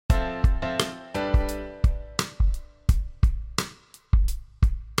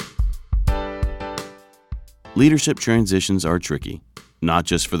Leadership transitions are tricky, not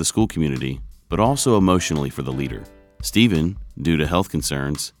just for the school community, but also emotionally for the leader. Stephen, due to health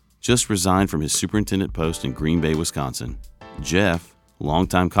concerns, just resigned from his superintendent post in Green Bay, Wisconsin. Jeff,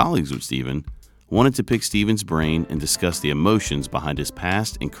 longtime colleagues with Stephen, wanted to pick Stephen's brain and discuss the emotions behind his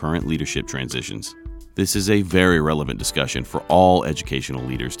past and current leadership transitions. This is a very relevant discussion for all educational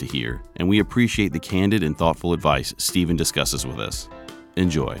leaders to hear, and we appreciate the candid and thoughtful advice Stephen discusses with us.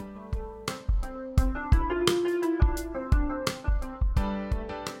 Enjoy.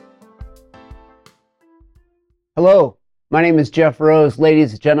 Hello, my name is Jeff Rose.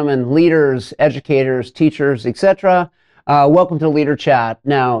 Ladies and gentlemen, leaders, educators, teachers, etc. Welcome to Leader Chat.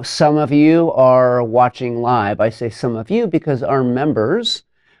 Now, some of you are watching live. I say some of you because our members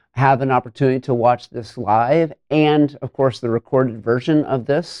have an opportunity to watch this live and, of course, the recorded version of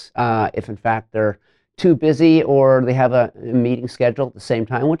this, if in fact they're too busy or they have a meeting scheduled at the same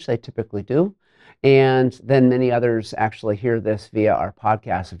time, which they typically do. And then many others actually hear this via our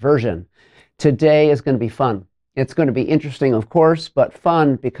podcast version. Today is going to be fun. It's going to be interesting, of course, but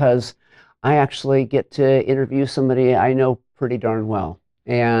fun because I actually get to interview somebody I know pretty darn well.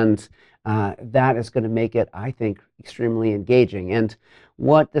 And that is going to make it, I think, extremely engaging. And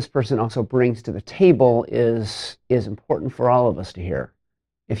what this person also brings to the table is important for all of us to hear.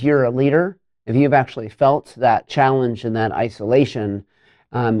 If you're a leader, if you've actually felt that challenge and that isolation,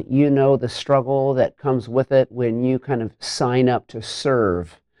 you know the struggle that comes with it when you kind of sign up to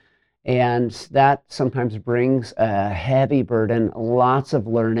serve. And that sometimes brings a heavy burden, lots of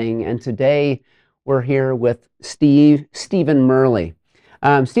learning. And today we're here with Stephen Merle.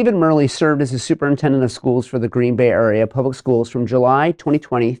 Stephen Merle served as the superintendent of schools for the Green Bay area public schools from July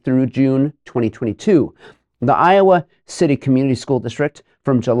 2020 through June 2022. The Iowa City Community School District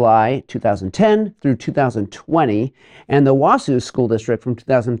from July 2010 through 2020, and the Wausau School District from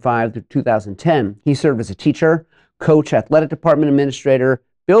 2005 through 2010. He served as a teacher, coach, athletic department administrator,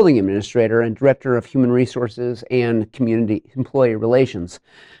 building administrator, and director of human resources and community employee relations.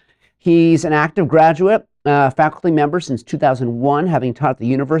 He's an active graduate faculty member since 2001, having taught at the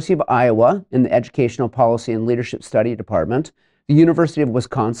University of Iowa in the Educational Policy and Leadership Study Department, the University of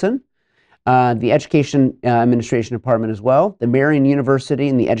Wisconsin, the Education Administration Department as well, the Marian University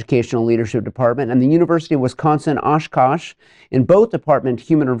in the Educational Leadership Department, and the University of Wisconsin-Oshkosh in both Department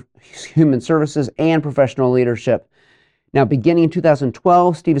Human Services and Professional Leadership. Now, beginning in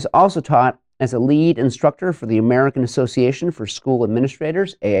 2012, Steve has also taught as a lead instructor for the American Association for School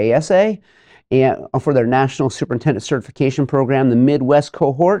Administrators, AASA, and for their National Superintendent Certification Program, the Midwest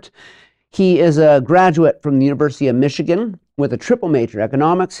cohort. He is a graduate from the University of Michigan with a triple major,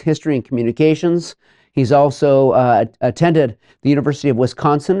 economics, history, and communications. He's also attended the University of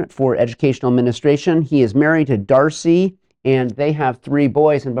Wisconsin for educational administration. He is married to Darcy, and they have 3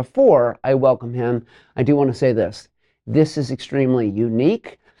 boys. And before I welcome him, I do want to say this. This is extremely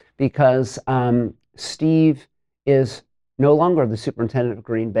unique because Steve is no longer the superintendent of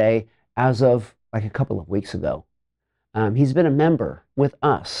Green Bay as of like a couple of weeks ago. He's been a member with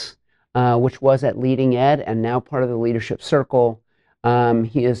us, which was at Leading Ed and now part of the Leadership Circle.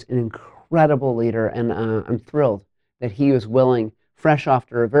 He is an incredible leader, and I'm thrilled that he was willing, fresh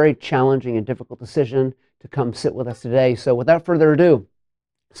after a very challenging and difficult decision, to come sit with us today. So without further ado,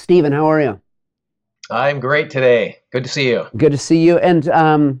 Stephen, how are you? I'm great today. Good to see you. Good to see you.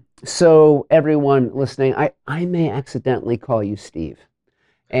 And so everyone listening, I may accidentally call you Steve.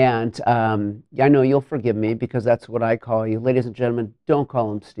 And I know you'll forgive me because that's what I call you. Ladies and gentlemen, don't call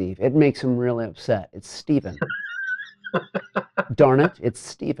him Steve. It makes him really upset. It's Stephen. Darn it, it's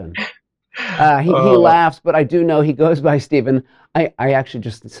Stephen. He laughs, but I do know he goes by Stephen. I actually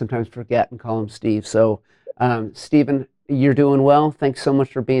just sometimes forget and call him Steve. So Stephen, you're doing well. Thanks so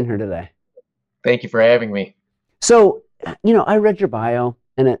much for being here today. Thank you for having me. So, I read your bio,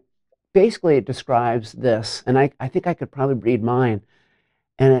 and it describes this, and I think I could probably read mine,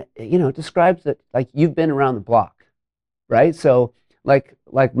 and it describes that, like, you've been around the block, right? So, like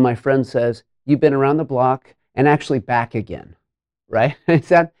my friend says, you've been around the block and actually back again, right? Is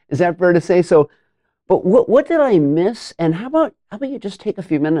that fair to say? So, but what did I miss? And how about you just take a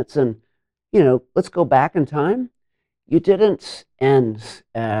few minutes and, let's go back in time. You didn't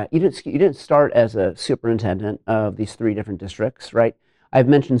start as a superintendent of these 3 different districts, right? I've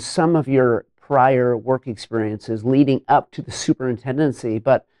mentioned some of your prior work experiences leading up to the superintendency,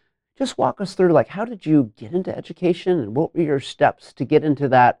 but just walk us through, like, how did you get into education and what were your steps to get into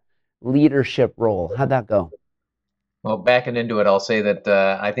that leadership role? How'd that go? Well, backing into it, I'll say that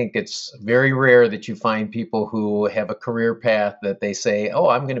I think it's very rare that you find people who have a career path that they say, oh,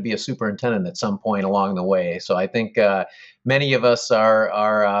 I'm going to be a superintendent at some point along the way. So I think many of us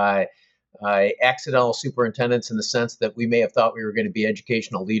are accidental superintendents in the sense that we may have thought we were going to be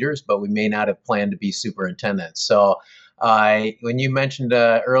educational leaders, but we may not have planned to be superintendents. So when you mentioned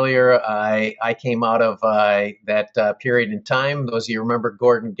earlier, I came out of that period in time. Those of you remember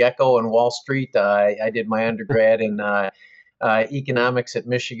Gordon Gekko and Wall Street. I did my undergrad in economics at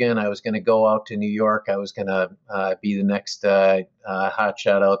Michigan. I was going to go out to New York. I was going to be the next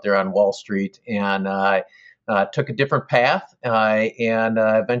hotshot out there on Wall Street, and took a different path, and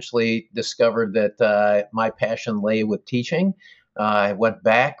eventually discovered that my passion lay with teaching. I went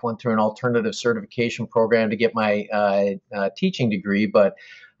through an alternative certification program to get my teaching degree, but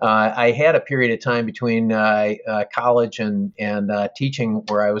I had a period of time between college and teaching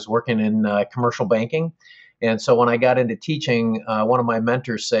where I was working in commercial banking. And so when I got into teaching, one of my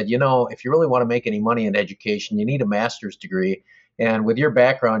mentors said, if you really want to make any money in education, you need a master's degree. And with your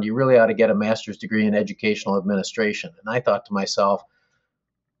background, you really ought to get a master's degree in educational administration. And I thought to myself,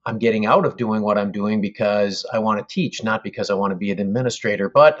 I'm getting out of doing what I'm doing because I want to teach, not because I want to be an administrator.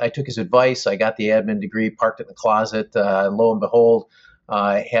 But I took his advice. I got the admin degree, parked it in the closet. Lo and behold,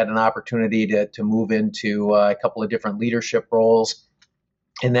 I had an opportunity to move into a couple of different leadership roles.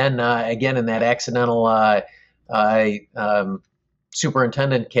 And then again, in that accidental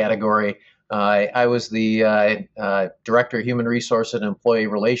superintendent category, I was the director of human resources and employee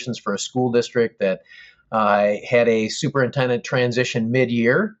relations for a school district that had a superintendent transition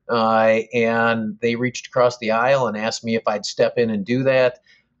mid-year, and they reached across the aisle and asked me if I'd step in and do that.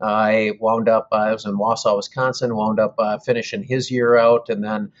 I was in Wausau, Wisconsin, wound up finishing his year out, and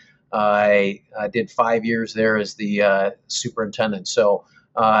then I did 5 years there as the superintendent. So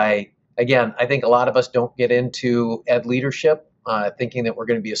again, I think a lot of us don't get into ed leadership thinking that we're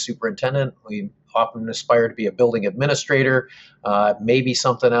going to be a superintendent. We often aspire to be a building administrator, maybe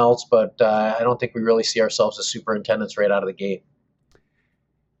something else, but I don't think we really see ourselves as superintendents right out of the gate.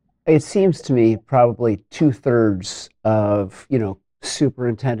 It seems to me probably 2/3 of,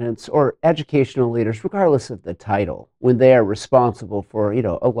 superintendents or educational leaders, regardless of the title, when they are responsible for,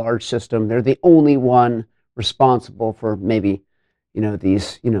 a large system, they're the only one responsible for maybe,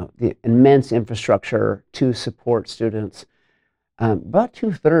 the immense infrastructure to support students. About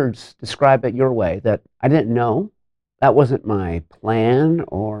 2/3 describe it your way, that I didn't know. That wasn't my plan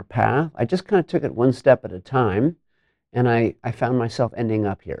or path. I just kind of took it one step at a time, and I found myself ending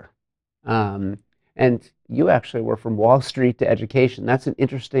up here. And you actually were from Wall Street to education. That's an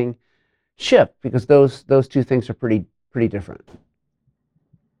interesting shift because those two things are pretty different.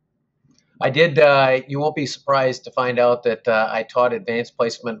 I did. You won't be surprised to find out that I taught advanced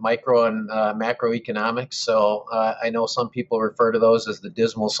placement micro and macroeconomics. So I know some people refer to those as the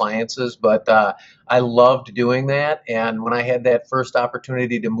dismal sciences, but I loved doing that. And when I had that first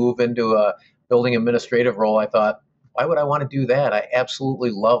opportunity to move into a building administrative role, I thought, why would I want to do that? I absolutely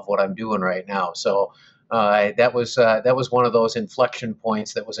love what I'm doing right now. So that was one of those inflection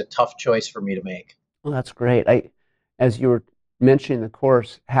points that was a tough choice for me to make. Well, that's great. As you were mentioning the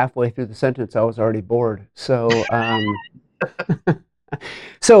course, halfway through the sentence, I was already bored. So,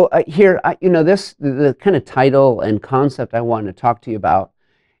 here, the kind of title and concept I wanted to talk to you about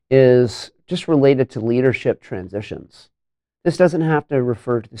is just related to leadership transitions. This doesn't have to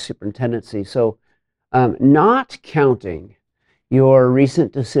refer to the superintendency. So, not counting your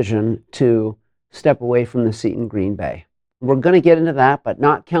recent decision to step away from the seat in Green Bay. We're going to get into that, but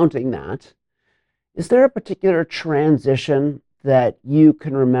not counting that. Is there a particular transition that you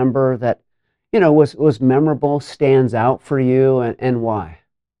can remember that, was memorable, stands out for you, and why?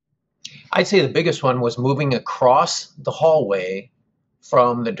 I'd say the biggest one was moving across the hallway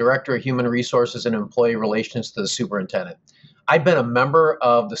from the director of human resources and employee relations to the superintendent. I'd been a member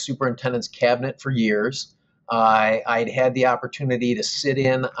of the superintendent's cabinet for years. I'd had the opportunity to sit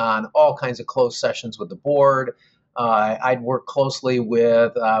in on all kinds of closed sessions with the board. I'd worked closely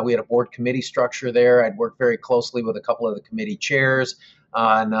with, we had a board committee structure there. I'd worked very closely with a couple of the committee chairs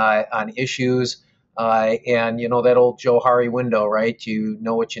on issues. And that old Joe Hari window, right? You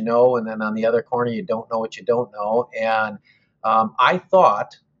know what you know, and then on the other corner, you don't know what you don't know. And I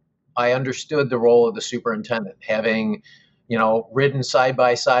thought I understood the role of the superintendent, having ridden side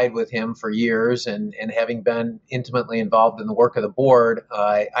by side with him for years and having been intimately involved in the work of the board.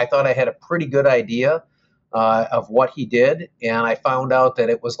 I thought I had a pretty good idea of what he did, and I found out that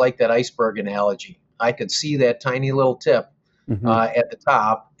it was like that iceberg analogy. I could see that tiny little tip at the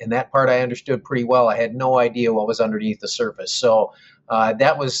top, and that part I understood pretty well. I had no idea what was underneath the surface. So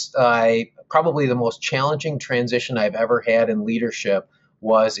that was probably the most challenging transition I've ever had in leadership,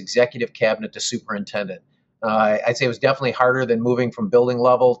 was executive cabinet to superintendent. I'd say it was definitely harder than moving from building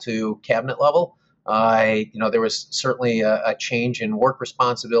level to cabinet level, there was certainly a change in work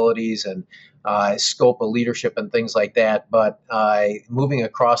responsibilities and scope of leadership and things like that. But moving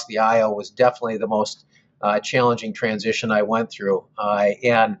across the aisle was definitely the most challenging transition I went through.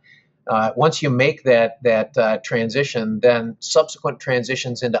 And once you make that transition, then subsequent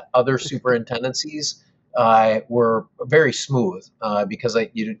transitions into other superintendencies were very smooth because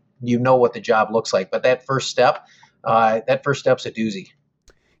you know what the job looks like. But that first step's a doozy.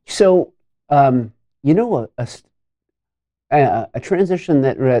 So, you know, a transition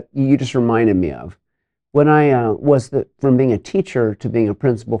that you just reminded me of when I from being a teacher to being a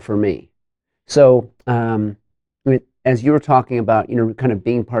principal for me. So, as you were talking about, kind of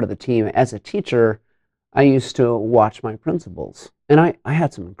being part of the team as a teacher, I used to watch my principals, and I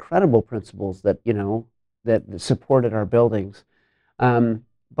had some incredible principals that that supported our buildings.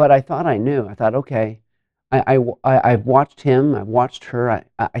 But I thought I knew. I thought, okay, I've watched him, I've watched her.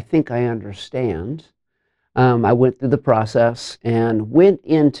 I think I understand. I went through the process and went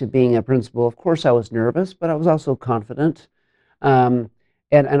into being a principal. Of course, I was nervous, but I was also confident, and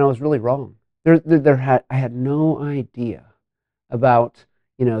I was really wrong. I had no idea about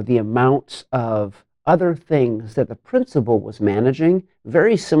the amount of other things that the principal was managing.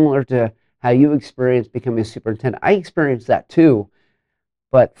 Very similar to how you experienced becoming a superintendent. I experienced that too,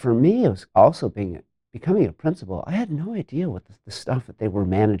 but for me, it was also becoming a principal. I had no idea what the stuff that they were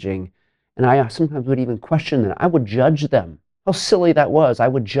managing, and I sometimes would even question them. I would judge them. How silly that was! I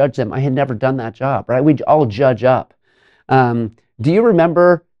would judge them. I had never done that job, right? We'd all judge up. Do you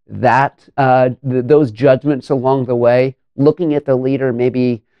remember those judgments along the way? Looking at the leader,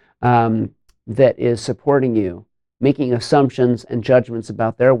 maybe that is supporting you, making assumptions and judgments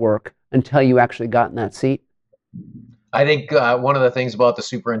about their work until you actually got in that seat? I think one of the things about the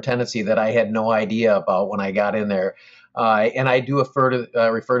superintendency that I had no idea about when I got in there, and I do refer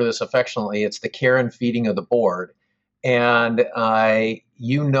to this affectionately, it's the care and feeding of the board. And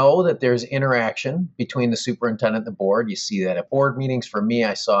that there's interaction between the superintendent and the board. You see that at board meetings. For me,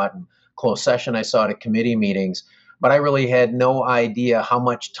 I saw it in closed session. I saw it at committee meetings. But I really had no idea how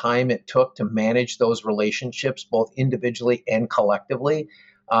much time it took to manage those relationships, both individually and collectively,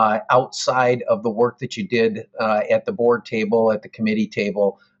 outside of the work that you did at the board table, at the committee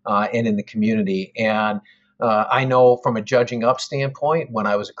table, and in the community. And I know from a judging up standpoint, when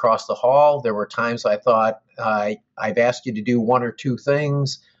I was across the hall, there were times I thought, I've asked you to do one or two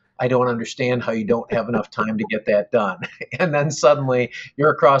things. I don't understand how you don't have enough time to get that done. And then suddenly you're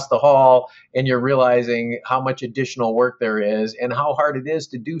across the hall and you're realizing how much additional work there is and how hard it is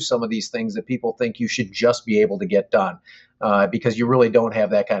to do some of these things that people think you should just be able to get done because you really don't have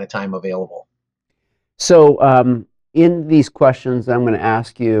that kind of time available. So, in these questions I'm going to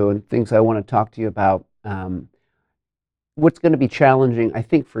ask you and things I want to talk to you about, what's going to be challenging, I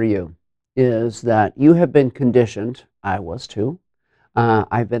think, for you is that you have been conditioned. I was too.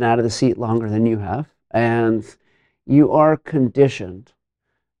 I've been out of the seat longer than you have, and you are conditioned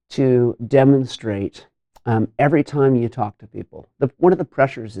to demonstrate every time you talk to people. One of the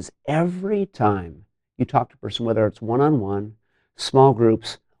pressures is every time you talk to a person, whether it's one-on-one, small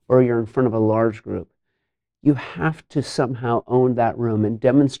groups, or you're in front of a large group, you have to somehow own that room and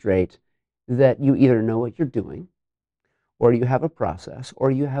demonstrate that you either know what you're doing, or you have a process, or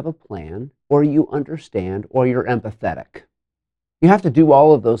you have a plan, or you understand, or you're empathetic. You have to do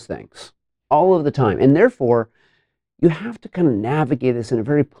all of those things all of the time. And therefore, you have to kind of navigate this in a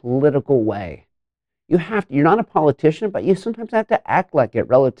very political way. You're not a politician, but you sometimes have to act like it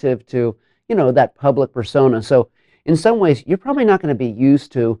relative to, that public persona. So in some ways, you're probably not going to be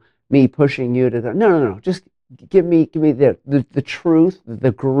used to me pushing you to no, just give me the truth,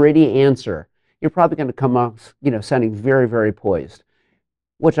 the gritty answer. You're probably going to come off, sounding very, very poised,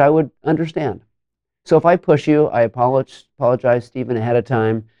 which I would understand. So if I push you, I apologize, Stephen, ahead of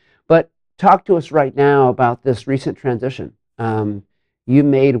time. But talk to us right now about this recent transition. You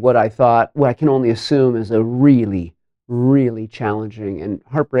made what I can only assume is a really, really challenging and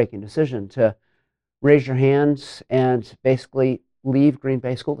heartbreaking decision to raise your hands and basically leave Green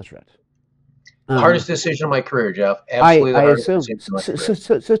Bay School District. The hardest decision of my career, Jeff. Absolutely, I assume.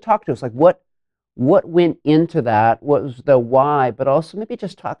 So talk to us. Like what went into that? What was the why? But also maybe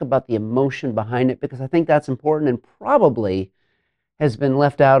just talk about the emotion behind it, because I think that's important and probably has been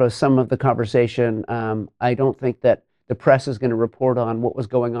left out of some of the conversation. I don't think that the press is going to report on what was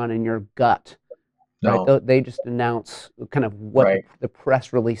going on in your gut. No. Right? They just announce kind of what Right. the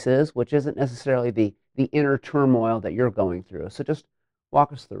press release is, which isn't necessarily the inner turmoil that you're going through. So just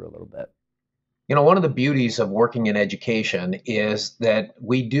walk us through a little bit. One of the beauties of working in education is that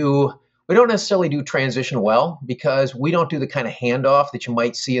we do We don't necessarily do transition well because we don't do the kind of handoff that you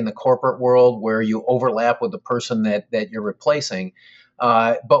might see in the corporate world where you overlap with the person that you're replacing.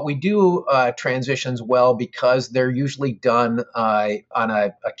 But we do transitions well because they're usually done on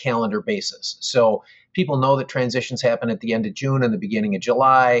a calendar basis. So people know that transitions happen at the end of June and the beginning of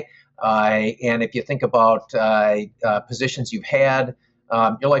July. And if you think about positions you've had,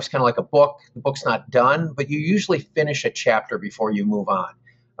 your life's kind of like a book. The book's not done, but you usually finish a chapter before you move on.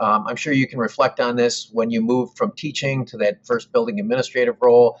 I'm sure you can reflect on this when you moved from teaching to that first building administrative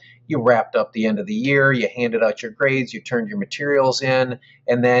role. You wrapped up the end of the year, you handed out your grades, you turned your materials in,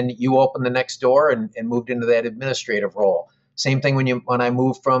 and then you opened the next door and moved into that administrative role. Same thing when I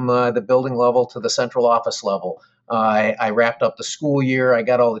moved from the building level to the central office level. I wrapped up the school year. I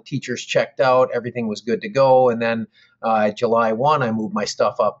got all the teachers checked out. Everything was good to go. And then July 1, I moved my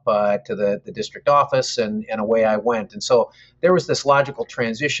stuff up to the district office, and away I went. And so there was this logical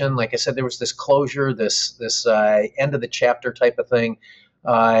transition. Like I said, there was this closure, this end of the chapter type of thing.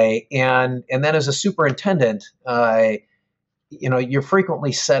 And then as a superintendent, you're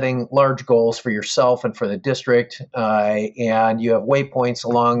frequently setting large goals for yourself and for the district, and you have waypoints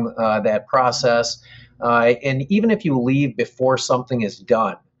along that process. And even if you leave before something is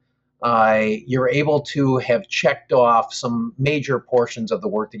done, you're able to have checked off some major portions of the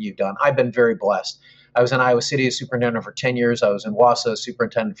work that you've done. I've been very blessed. I was in Iowa City as superintendent for 10 years. I was in Wausau as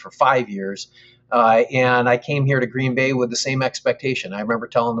superintendent for 5 years. And I came here to Green Bay with the same expectation. I remember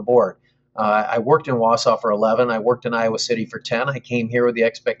telling the board, I worked in Wausau for 11. I worked in Iowa City for 10. I came here with the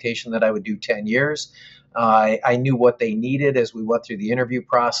expectation that I would do 10 years. I knew what they needed as we went through the interview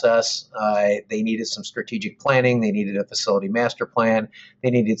process. They needed some strategic planning. They needed a facility master plan.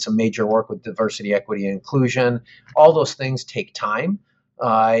 They needed some major work with diversity, equity, and inclusion. All those things take time.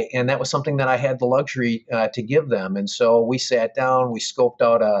 And that was something that I had the luxury to give them. And so we sat down, we scoped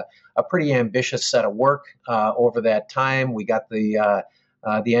out a pretty ambitious set of work over that time. We got the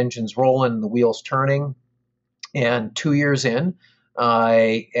engines rolling, the wheels turning. And 2 years in,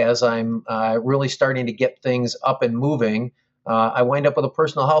 as I'm really starting to get things up and moving, I wind up with a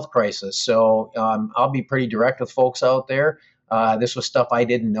personal health crisis. So I'll be pretty direct with folks out there. This was stuff I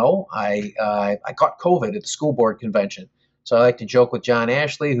didn't know. I caught COVID at the school board convention. So I like to joke with John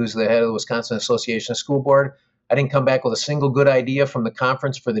Ashley, who's the head of the Wisconsin Association of School Board. I didn't come back with a single good idea from the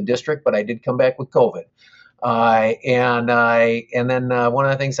conference for the district, but I did come back with COVID. And then one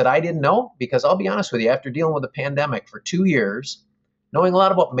of the things that I didn't know, because I'll be honest with you, after dealing with the pandemic for 2 years, knowing a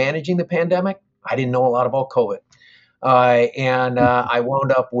lot about managing the pandemic, I didn't know a lot about COVID. I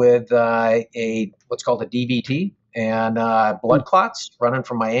wound up with what's called a DVT and blood clots running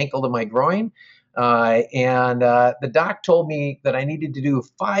from my ankle to my groin. The doc told me that I needed to do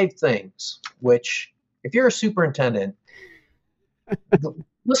 5 things, which if you're a superintendent,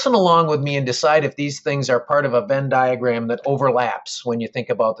 listen along with me and decide if these things are part of a Venn diagram that overlaps when you think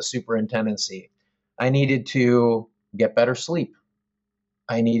about the superintendency. I needed to get better sleep.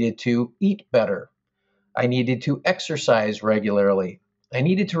 I needed to eat better. I needed to exercise regularly. I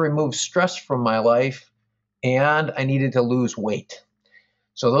needed to remove stress from my life, and I needed to lose weight.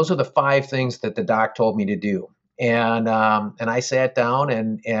 So those are the 5 things that the doc told me to do. And I sat down,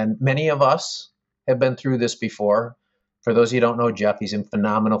 and many of us have been through this before. For those of you who don't know Jeff, he's in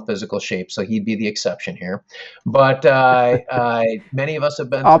phenomenal physical shape, so he'd be the exception here. But many of us have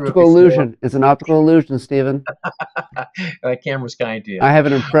been optical through it illusion. It's an optical illusion, Stephen. That camera's kind to you. I have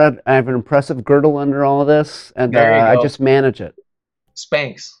an impressive girdle under all of this, and I just manage it.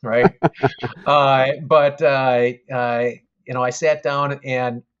 Spanx, right? I sat down,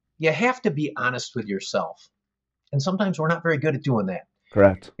 and you have to be honest with yourself. And sometimes we're not very good at doing that.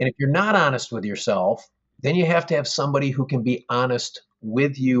 Correct. And if you're not honest with yourself, then you have to have somebody who can be honest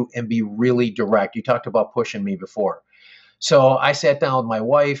with you and be really direct. You talked about pushing me before. So I sat down with my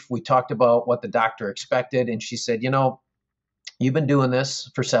wife. We talked about what the doctor expected. And she said, you've been doing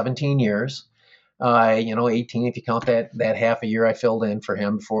this for 17 years. 18 if you count that half a year I filled in for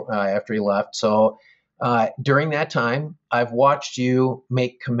him after he left. So during that time, I've watched you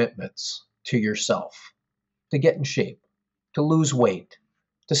make commitments to yourself to get in shape, to lose weight,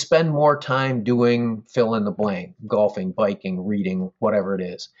 to spend more time doing fill in the blank, golfing, biking, reading, whatever it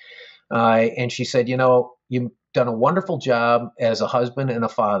is. And she said, you've done a wonderful job as a husband and a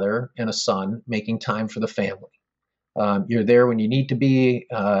father and a son, making time for the family. You're there when you need to be.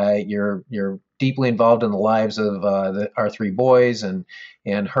 You're deeply involved in the lives of our 3 boys and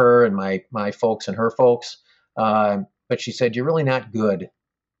her and my folks and her folks. But she said, you're really not good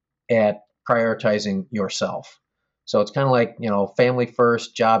at prioritizing yourself. So it's kind of like, family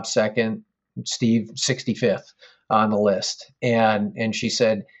first, job second, Steve 65th on the list. And she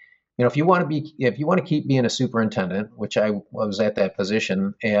said, if you want to keep being a superintendent, which I was at that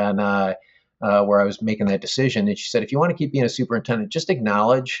position, and where I was making that decision, and she said, if you want to keep being a superintendent, just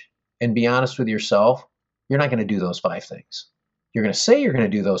acknowledge and be honest with yourself. You're not going to do those 5 things. You're going to say you're going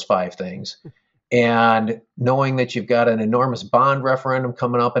to do those 5 things, and knowing that you've got an enormous bond referendum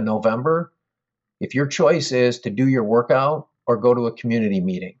coming up in November, if your choice is to do your workout or go to a community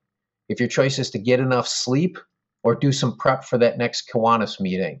meeting, if your choice is to get enough sleep or do some prep for that next Kiwanis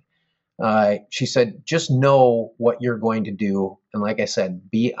meeting, she said, just know what you're going to do. And like I said,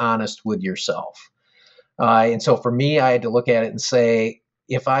 be honest with yourself. And so for me, I had to look at it and say,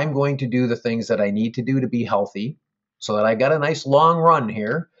 if I'm going to do the things that I need to do to be healthy, so that I got a nice long run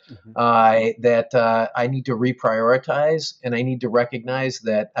here, that I need to reprioritize, and I need to recognize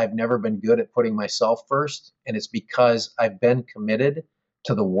that I've never been good at putting myself first. And it's because I've been committed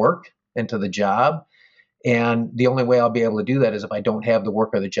to the work and to the job. And the only way I'll be able to do that is if I don't have the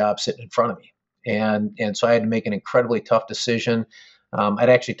work or the job sitting in front of me. And so I had to make an incredibly tough decision. I'd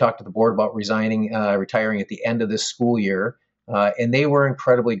actually talked to the board about retiring at the end of this school year, and they were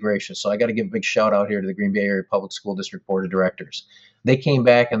incredibly gracious. So I got to give a big shout out here to the Green Bay Area Public School District Board of Directors. They came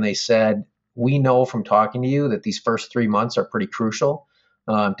back and they said, we know from talking to you that these first 3 months are pretty crucial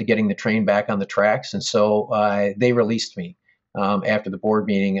to getting the train back on the tracks. And so they released me after the board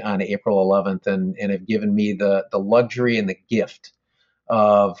meeting on April 11th, and have given me the luxury and the gift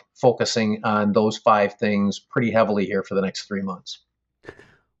of focusing on those 5 things pretty heavily here for the next 3 months.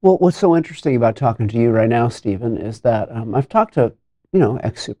 Well, what's so interesting about talking to you right now, Stephen, is that I've talked to,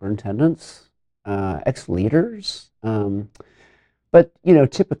 ex-superintendents, ex-leaders, but,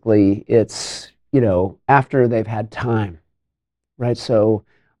 typically it's, after they've had time, right? So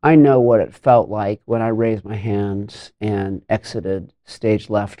I know what it felt like when I raised my hand and exited stage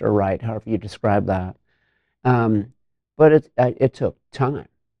left or right, however you describe that. But it took time.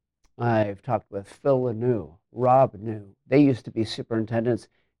 I've talked with Phil Lanou, Rob New. They used to be superintendents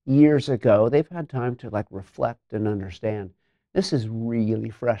years ago. They've had time to reflect and understand this is really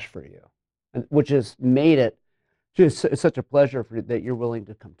fresh for you, and which has made it just such a pleasure that you're willing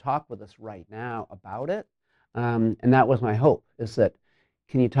to come talk with us right now about it. And that was my hope, is that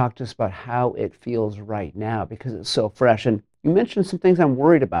can you talk to us about how it feels right now, because it's so fresh. And you mentioned some things I'm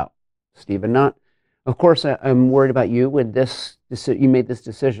worried about, Stephen. Of course, I'm worried about you. When you made this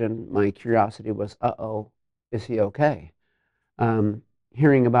decision, my curiosity was, is he okay?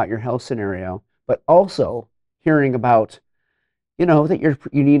 Hearing about your health scenario, but also hearing about, that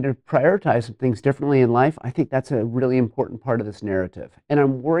you need to prioritize some things differently in life. I think that's a really important part of this narrative. And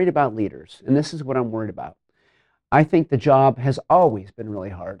I'm worried about leaders, and this is what I'm worried about. I think the job has always been really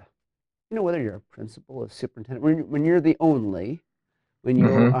hard. Whether you're a principal, a superintendent, when you're the only, when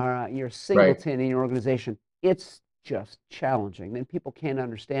you're a singleton in your organization, it's just challenging. Then people can't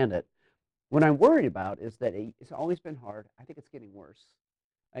understand it. What I'm worried about is that it's always been hard. I think it's getting worse.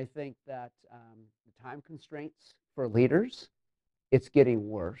 I think that the time constraints for leaders, it's getting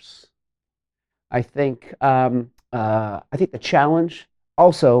worse. I think the challenge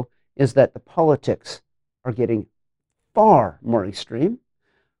also is that the politics are getting far more extreme.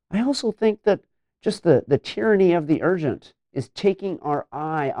 I also think that just the tyranny of the urgent is taking our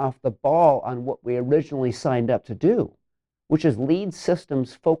eye off the ball on what we originally signed up to do, which is lead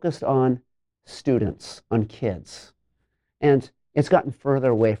systems focused on students, on kids. And it's gotten further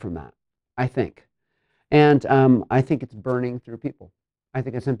away from that, I think. And I think it's burning through people. I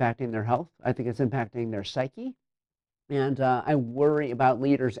think it's impacting their health. I think it's impacting their psyche. And I worry about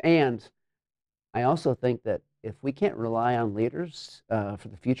leaders. And I also think that if we can't rely on leaders for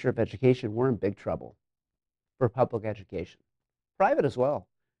the future of education, we're in big trouble for public education. Private as well.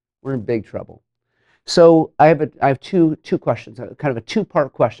 We're in big trouble. So I have two questions, kind of a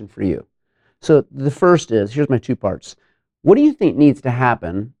two-part question for you. So the first is, here's my 2 parts. What do you think needs to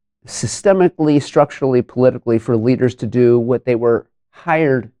happen systemically, structurally, politically for leaders to do what they were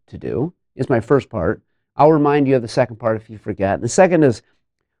hired to do, is my first part. I'll remind you of the second part if you forget. The second is,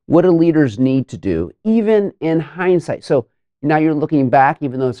 what do leaders need to do, even in hindsight? So now you're looking back,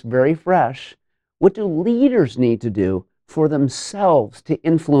 even though it's very fresh, what do leaders need to do for themselves to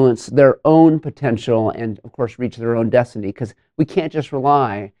influence their own potential and, of course, reach their own destiny? Because we can't just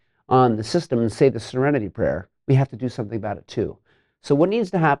rely on the system and say the Serenity Prayer. We have to do something about it too. So what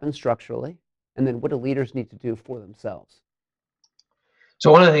needs to happen structurally, and then what do leaders need to do for themselves?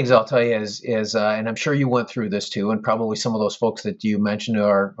 So one of the things I'll tell you is, and I'm sure you went through this too, and probably some of those folks that you mentioned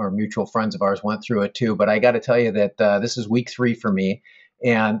are mutual friends of ours went through it too. But I got to tell you that this is week 3 for me,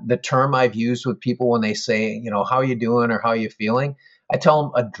 and the term I've used with people when they say, how are you doing or how are you feeling, I tell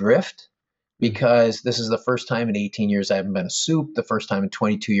them adrift because this is the first time in 18 years I haven't been a soup, the first time in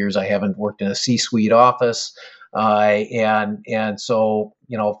 22 years I haven't worked in a C-suite office. And so,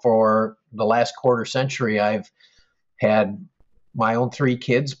 for the last quarter century, I've had my own 3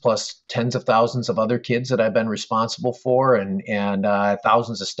 kids plus tens of thousands of other kids that I've been responsible for, and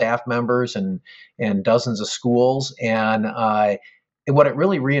thousands of staff members and dozens of schools. And what it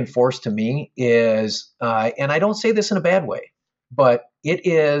really reinforced to me is, and I don't say this in a bad way, but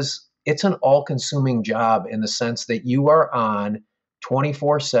it's an all-consuming job in the sense that you are on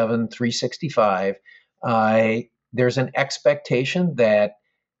 24/7, 365. There's an expectation that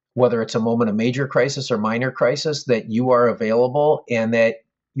whether it's a moment of major crisis or minor crisis, that you are available and that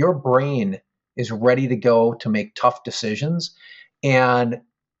your brain is ready to go to make tough decisions. And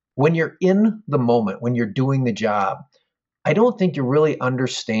when you're in the moment, when you're doing the job, I don't think you really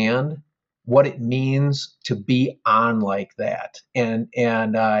understand what it means to be on like that.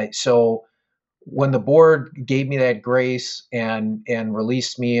 So when the board gave me that grace and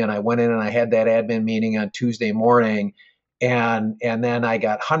released me, and I went in and I had that admin meeting on Tuesday morning, and then I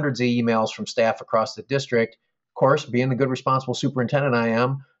got hundreds of emails from staff across the district. Of course, being the good responsible superintendent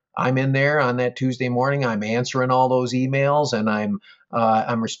I'm in there on that Tuesday morning. I'm answering all those emails, and I'm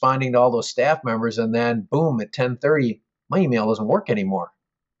responding to all those staff members. And then boom, at 10:30, my email doesn't work anymore.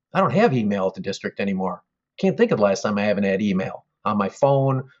 I don't have email at the district anymore. Can't think of the last time I haven't had email on my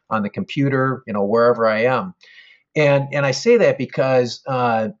phone, on the computer, wherever I am. And I say that because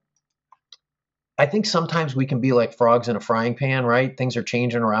I think sometimes we can be like frogs in a frying pan, right? Things are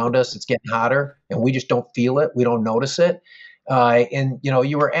changing around us. It's getting hotter, and we just don't feel it. We don't notice it.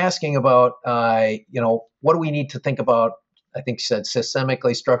 You were asking about, what do we need to think about? I think you said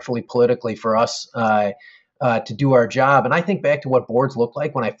systemically, structurally, politically for us to do our job. And I think back to what boards looked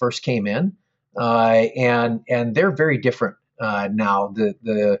like when I first came in, and they're very different now.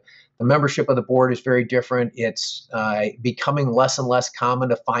 The membership of the board is very different. It's becoming less and less common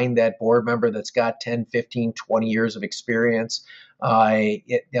to find that board member that's got 10, 15, 20 years of experience. I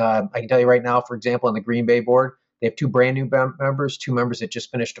can tell you right now, for example, on the Green Bay board, they have 2 brand new members, 2 members that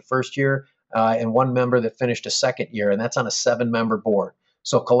just finished a first year, and 1 member that finished a second year, and that's on a 7-member board.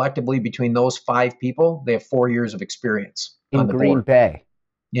 So collectively, between those 5 people, they have 4 years of experience on the Green board. Bay.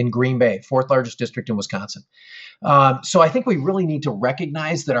 In Green Bay, 4th largest district in Wisconsin. So I think we really need to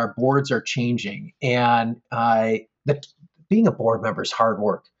recognize that our boards are changing, and that being a board member is hard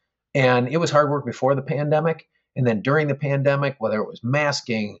work. And it was hard work before the pandemic, and then during the pandemic, whether it was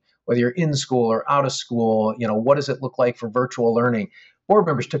masking, whether you're in school or out of school, what does it look like for virtual learning? Board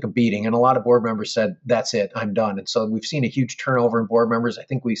members took a beating, and a lot of board members said, that's it, I'm done. And so we've seen a huge turnover in board members. I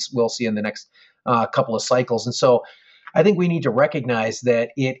think we will see in the next couple of cycles. And so I think we need to recognize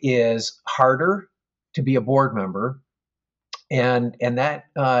that it is harder to be a board member, and that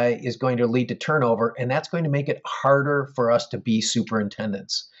is going to lead to turnover, and that's going to make it harder for us to be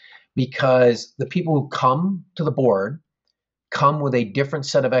superintendents, because the people who come to the board come with a different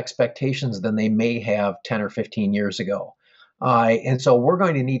set of expectations than they may have 10 or 15 years ago. And so we're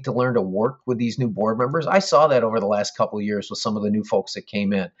going to need to learn to work with these new board members. I saw that over the last couple of years with some of the new folks that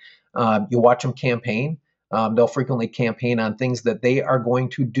came in. You watch them campaign. They'll frequently campaign on things that they are going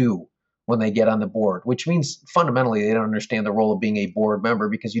to do when they get on the board, which means fundamentally they don't understand the role of being a board member,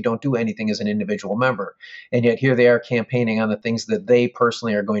 because you don't do anything as an individual member. And yet here they are campaigning on the things that they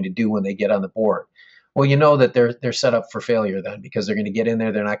personally are going to do when they get on the board. Well, you know that they're set up for failure then, because they're going to get in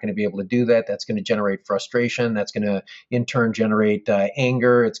there. They're not going to be able to do that. That's going to generate frustration. That's going to in turn generate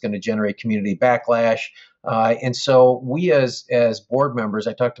anger. It's going to generate community backlash. And so we as board members,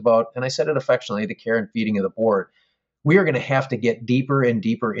 I talked about, and I said it affectionately, the care and feeding of the board. We are going to have to get deeper and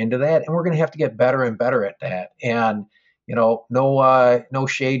deeper into that, and we're going to have to get better and better at that. And no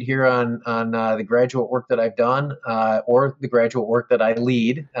shade here on the graduate work that I've done or the graduate work that I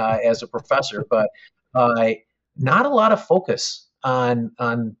lead as a professor, but not a lot of focus on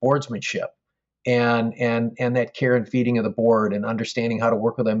boardsmanship and that care and feeding of the board and understanding how to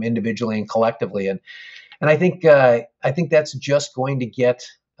work with them individually and collectively. And I think that's just going to get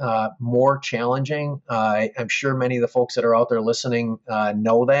more challenging. I'm sure many of the folks that are out there listening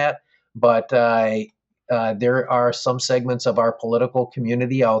know that, but there are some segments of our political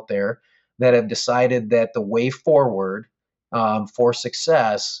community out there that have decided that the way forward for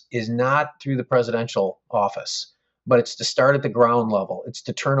success is not through the presidential office, but it's to start at the ground level. It's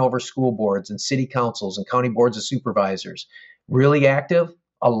to turn over school boards and city councils and county boards of supervisors. Really active,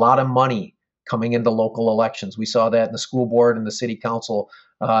 a lot of money coming into local elections. We saw that in the school board and the city council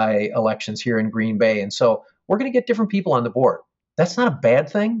elections here in Green Bay. And so we're going to get different people on the board. That's not a bad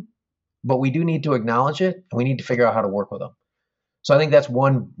thing, but we do need to acknowledge it, and we need to figure out how to work with them. So I think that's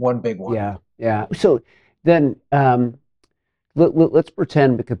one big one. Yeah, yeah. So then let's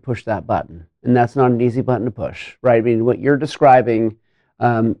pretend we could push that button, and that's not an easy button to push, right? I mean, what you're describing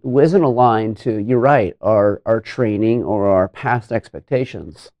isn't aligned to, you're right, our training or our past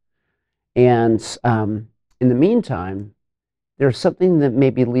expectations. And in the meantime, there's something that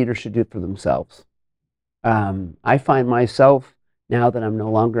maybe leaders should do for themselves. I find myself, now that I'm no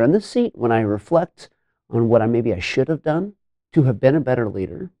longer in this seat, when I reflect on what I should have done to have been a better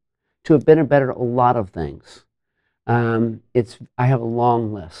leader, to have been a better a lot of things. I have a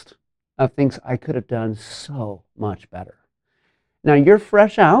long list of things I could have done so much better. Now you're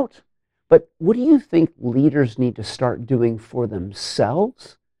fresh out, but what do you think leaders need to start doing for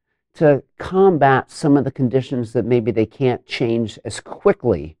themselves to combat some of the conditions that maybe they can't change as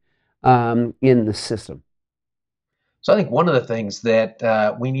quickly in the system? So I think one of the things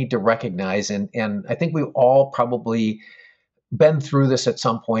that we need to recognize, and I think we've all probably been through this at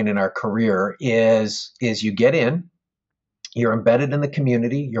some point in our career, is you get in, you're embedded in the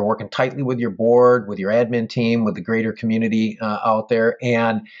community, you're working tightly with your board, with your admin team, with the greater community out there,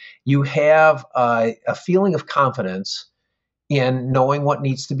 and you have a feeling of confidence in knowing what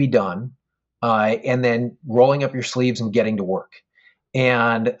needs to be done, and then rolling up your sleeves and getting to work.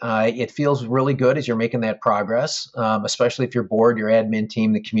 And it feels really good as you're making that progress, especially if your board, your admin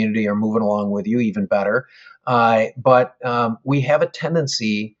team, the community are moving along with you, even better. But we have a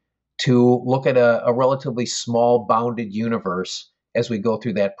tendency to look at a relatively small, bounded universe as we go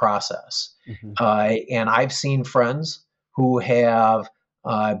through that process. Mhm. And I've seen friends who have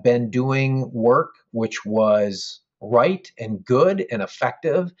been doing work which was right and good and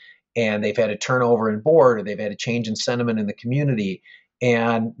effective, and they've had a turnover in board, or they've had a change in sentiment in the community,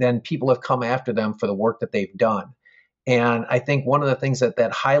 and then people have come after them for the work that they've done. And I think one of the things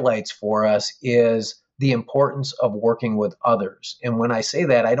that highlights for us is the importance of working with others. And when I say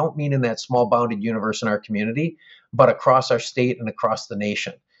that, I don't mean in that small bounded universe in our community, but across our state and across the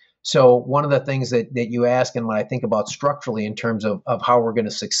nation. So one of the things that you ask, and when I think about structurally in terms of how we're going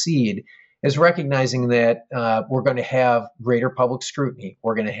to succeed, is recognizing that we're going to have greater public scrutiny.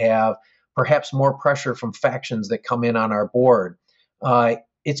 We're going to have perhaps more pressure from factions that come in on our board.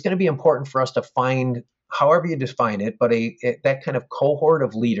 It's going to be important for us to find, however you define it, but that kind of cohort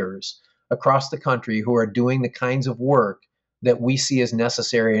of leaders across the country who are doing the kinds of work that we see as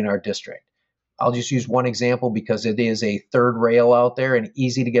necessary in our district. I'll just use one example because it is a third rail out there and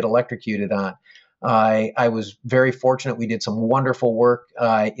easy to get electrocuted on. I was very fortunate. We did some wonderful work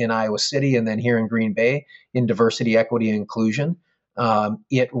in Iowa City and then here in Green Bay in diversity, equity, and inclusion.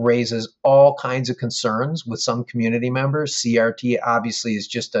 It raises all kinds of concerns with some community members. CRT obviously is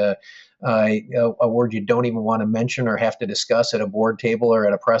just a word you don't even want to mention or have to discuss at a board table or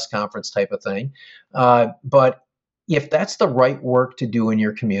at a press conference type of thing. But if that's the right work to do in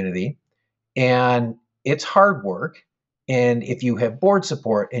your community, and it's hard work, and if you have board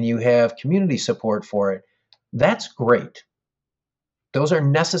support and you have community support for it, that's great. Those are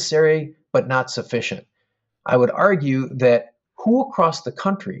necessary but not sufficient. I would argue that who across the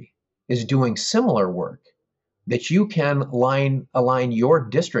country is doing similar work that you can align your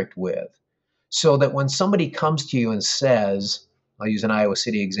district with, so that when somebody comes to you and says, I'll use an Iowa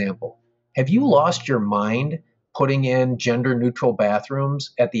City example, have you lost your mind putting in gender neutral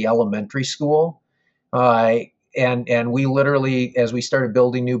bathrooms at the elementary school? And we literally, as we started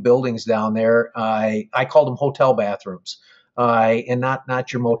building new buildings down there, I called them hotel bathrooms. And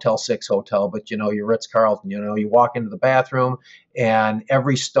not your Motel 6 hotel, but your Ritz Carlton. You walk into the bathroom, and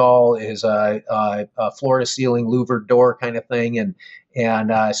every stall is a floor to ceiling louvered door kind of thing,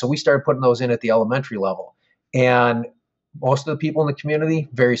 and so we started putting those in at the elementary level, and most of the people in the community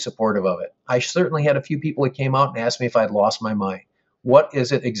very supportive of it. I certainly had a few people that came out and asked me if I'd lost my mind. What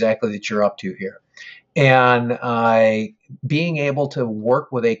is it exactly that you're up to here? And being able to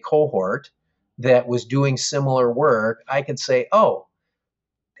work with a cohort that was doing similar work, I could say, oh,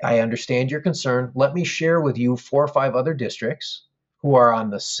 I understand your concern. Let me share with you 4 or 5 other districts who are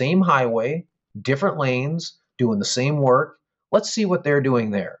on the same highway, different lanes, doing the same work. Let's see what they're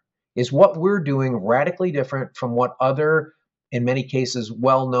doing there. Is what we're doing radically different from what other, in many cases,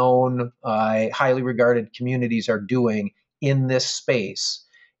 well-known, highly regarded communities are doing in this space?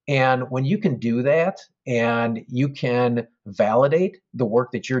 And when you can do that and you can validate the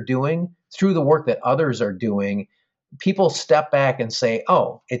work that you're doing through the work that others are doing, people step back and say,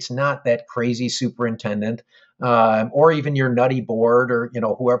 oh, it's not that crazy superintendent, or even your nutty board, or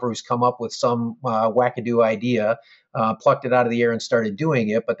whoever who's come up with some wackadoo idea, plucked it out of the air and started doing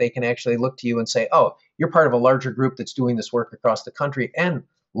it. But they can actually look to you and say, oh, you're part of a larger group that's doing this work across the country, and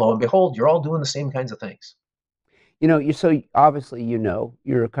lo and behold, you're all doing the same kinds of things. So obviously,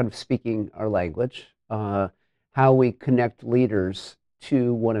 you're kind of speaking our language, how we connect leaders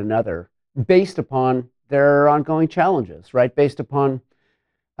to one another based upon their ongoing challenges, right? Based upon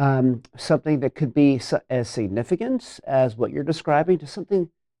something that could be as significant as what you're describing to something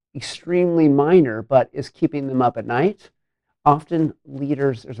extremely minor, but is keeping them up at night. Often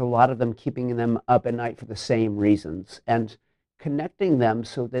leaders, there's a lot of them keeping them up at night for the same reasons, and connecting them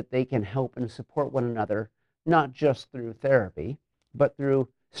so that they can help and support one another, not just through therapy, but through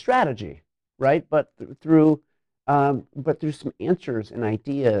strategy, right? But through some answers and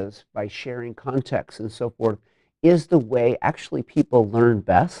ideas by sharing context and so forth is the way actually people learn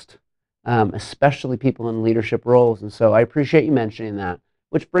best, especially people in leadership roles. And so I appreciate you mentioning that,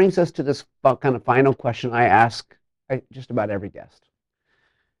 which brings us to this kind of final question I ask just about every guest.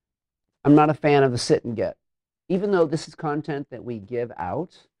 I'm not a fan of the sit and get. Even though this is content that we give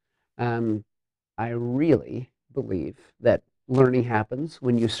out, I really believe that learning happens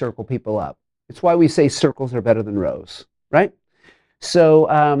when you circle people up. It's why we say circles are better than rows, right?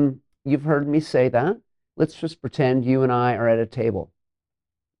 So you've heard me say that. Let's just pretend you and I are at a table,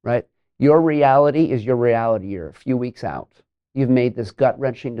 right? Your reality is your reality. You're a few weeks out. You've made this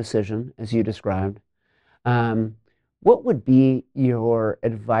gut-wrenching decision, as you described. What would be your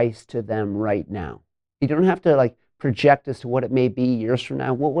advice to them right now? You don't have to like project as to what it may be years from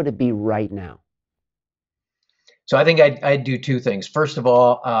now. What would it be right now? So I think I'd do two things. First of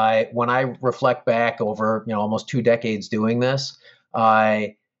all, when I reflect back over almost 2 decades doing this,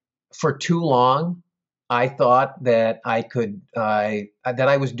 for too long I thought that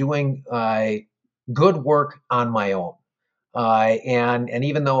I was doing good work on my own, and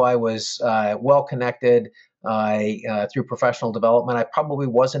even though I was well connected through professional development, I probably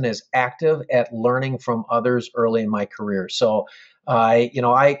wasn't as active at learning from others early in my career. So I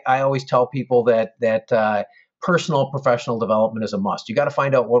always tell people that personal professional development is a must. You got to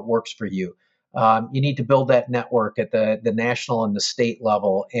find out what works for you. You need to build that network at the national and the state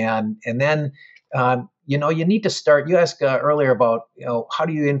level, and then you need to start. You asked earlier about how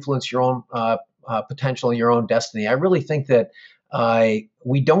do you influence your own potential, your own destiny. I really think that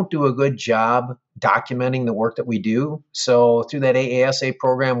we don't do a good job documenting the work that we do. So through that AASA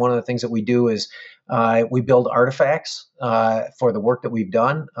program, one of the things that we do is we build artifacts for the work that we've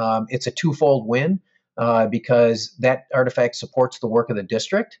done. It's a twofold win. Because that artifact supports the work of the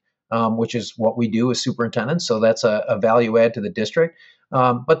district, which is what we do as superintendents. So that's a value add to the district.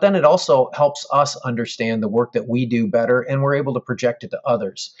 But then it also helps us understand the work that we do better, and we're able to project it to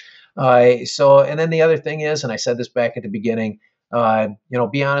others. And then the other thing is, and I said this back at the beginning,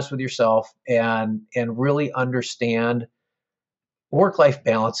 be honest with yourself and really understand work-life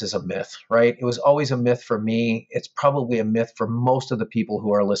balance is a myth, right? It was always a myth for me. It's probably a myth for most of the people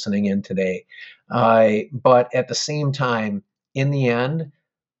who are listening in today. But at the same time, in the end,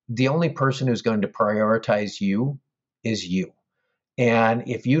 the only person who's going to prioritize you is you. And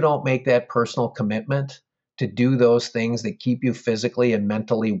if you don't make that personal commitment to do those things that keep you physically and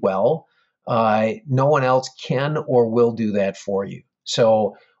mentally well, no one else can or will do that for you.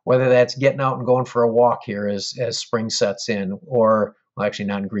 So whether that's getting out and going for a walk here as spring sets in, or well, actually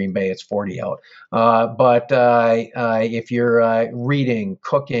not in Green Bay, it's 40 out. But if you're reading,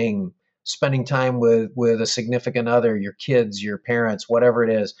 cooking, spending time with a significant other, your kids, your parents, whatever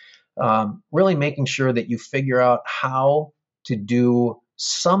it is, really making sure that you figure out how to do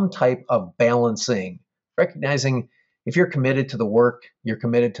some type of balancing, recognizing if you're committed to the work, you're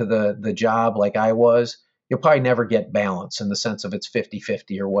committed to the job like I was, you'll probably never get balance in the sense of it's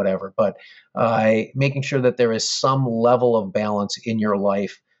 50-50 or whatever. But making sure that there is some level of balance in your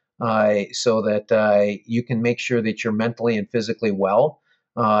life so that you can make sure that you're mentally and physically well.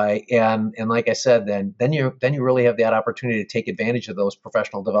 And like I said, then you really have that opportunity to take advantage of those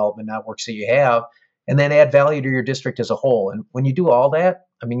professional development networks that you have, and then add value to your district as a whole. And when you do all that,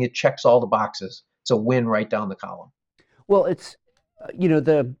 I mean, it checks all the boxes. It's a win right down the column. Well, it's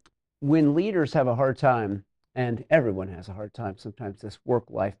the when leaders have a hard time, and everyone has a hard time sometimes, this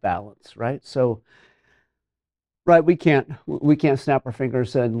work-life balance, right? So, right, we can't snap our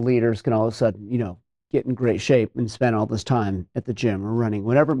fingers and leaders can all of a sudden, get in great shape and spend all this time at the gym or running,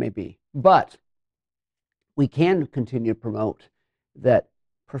 whatever it may be. But we can continue to promote that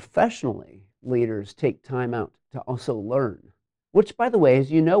professionally leaders take time out to also learn, which, by the way,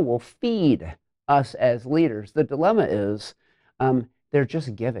 as you know, will feed us as leaders. The dilemma is they're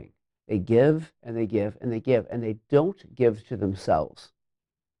just giving. They give and they give and they give, and they don't give to themselves.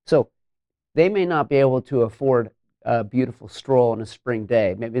 So they may not be able to afford a beautiful stroll on a spring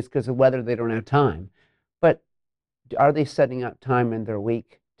day. Maybe it's because of weather, they don't have time. But are they setting out time in their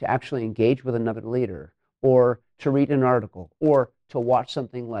week to actually engage with another leader or to read an article or to watch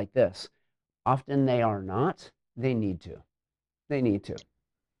something like this. Often they are not. They need to. They need to.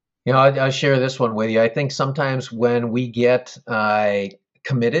 I'll share this one with you. I think sometimes when we get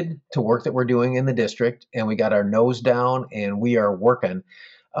committed to work that we're doing in the district and we got our nose down and we are working,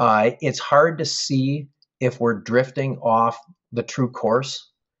 it's hard to see if we're drifting off the true course.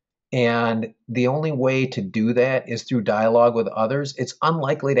 And the only way to do that is through dialogue with others. It's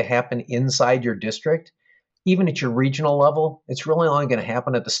unlikely to happen inside your district. Even at your regional level, it's really only going to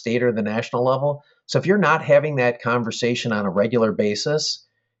happen at the state or the national level. So if you're not having that conversation on a regular basis,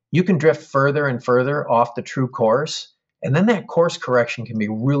 you can drift further and further off the true course. And then that course correction can be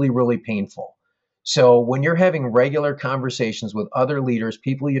really, really painful. So when you're having regular conversations with other leaders,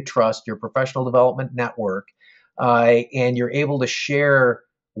 people you trust, your professional development network, and you're able to share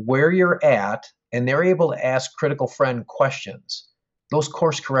where you're at, and they're able to ask critical friend questions, those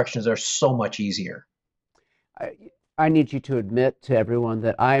course corrections are so much easier. I need you to admit to everyone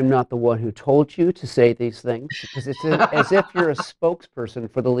that I am not the one who told you to say these things, because it's as if you're a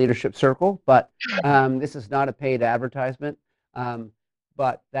spokesperson for the leadership circle. But this is not a paid advertisement.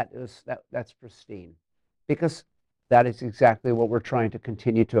 But that's pristine, because that is exactly what we're trying to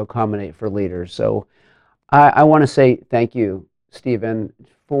continue to accommodate for leaders. So I want to say thank you, Stephen,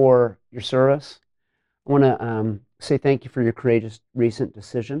 for your service. I want to say thank you for your courageous recent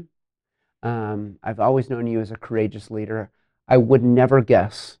decision. I've always known you as a courageous leader. I would never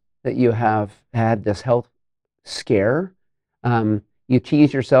guess that you have had this health scare. You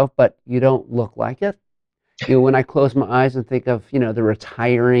tease yourself, but you don't look like it. When I close my eyes and think of, the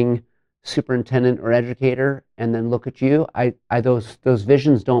retiring superintendent or educator, and then look at you, those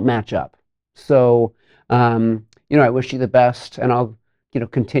visions don't match up. So, I wish you the best, and I'll,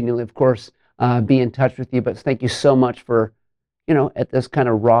 continually, of course, be in touch with you. But thank you so much for, at this kind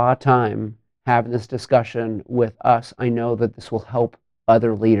of raw time, having this discussion with us. I know that this will help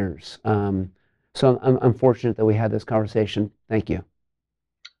other leaders. So I'm fortunate that we had this conversation. Thank you.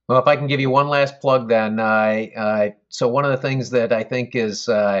 Well, if I can give you one last plug, then. So one of the things that I think is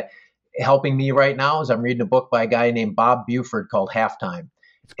helping me right now is I'm reading a book by a guy named Bob Buford called Halftime.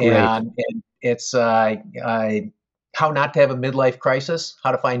 It's great. And it's how not to have a midlife crisis,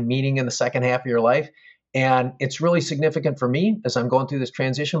 how to find meaning in the second half of your life. And it's really significant for me as I'm going through this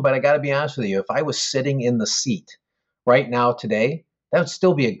transition. But I got to be honest with you, if I was sitting in the seat right now today, that would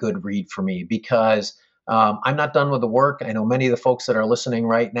still be a good read for me, because I'm not done with the work. I know many of the folks that are listening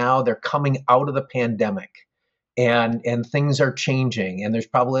right now, they're coming out of the pandemic, and things are changing. And there's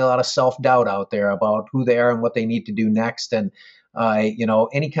probably a lot of self-doubt out there about who they are and what they need to do next. And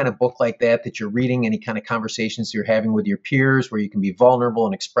any kind of book like that you're reading, any kind of conversations you're having with your peers where you can be vulnerable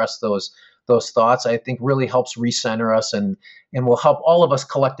and express those thoughts, I think really helps recenter us and will help all of us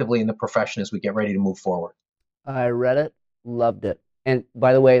collectively in the profession as we get ready to move forward. I read it, loved it. And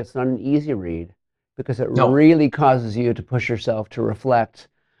by the way, it's not an easy read, because it No. really causes you to push yourself to reflect.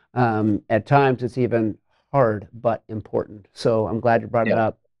 At times it's even hard, but important. So I'm glad you brought it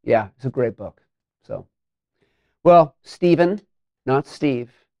up. Yeah, it's a great book. So, well, Stephen, not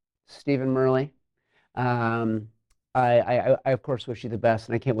Steve, Stephen Merle. I of course wish you the best,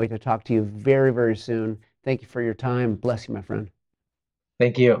 and I can't wait to talk to you very, very soon. Thank you for your time. Bless you, my friend.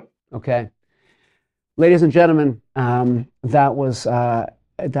 Thank you. Okay. Ladies and gentlemen, that was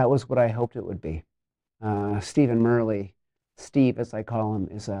what I hoped it would be. Stephen Merle, Steve, as I call him,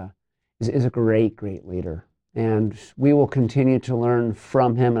 is a great leader, and we will continue to learn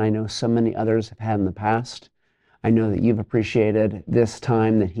from him. And I know so many others have had in the past. I know that you've appreciated this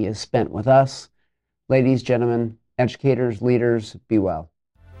time that he has spent with us. Ladies, gentlemen, educators, leaders, be well.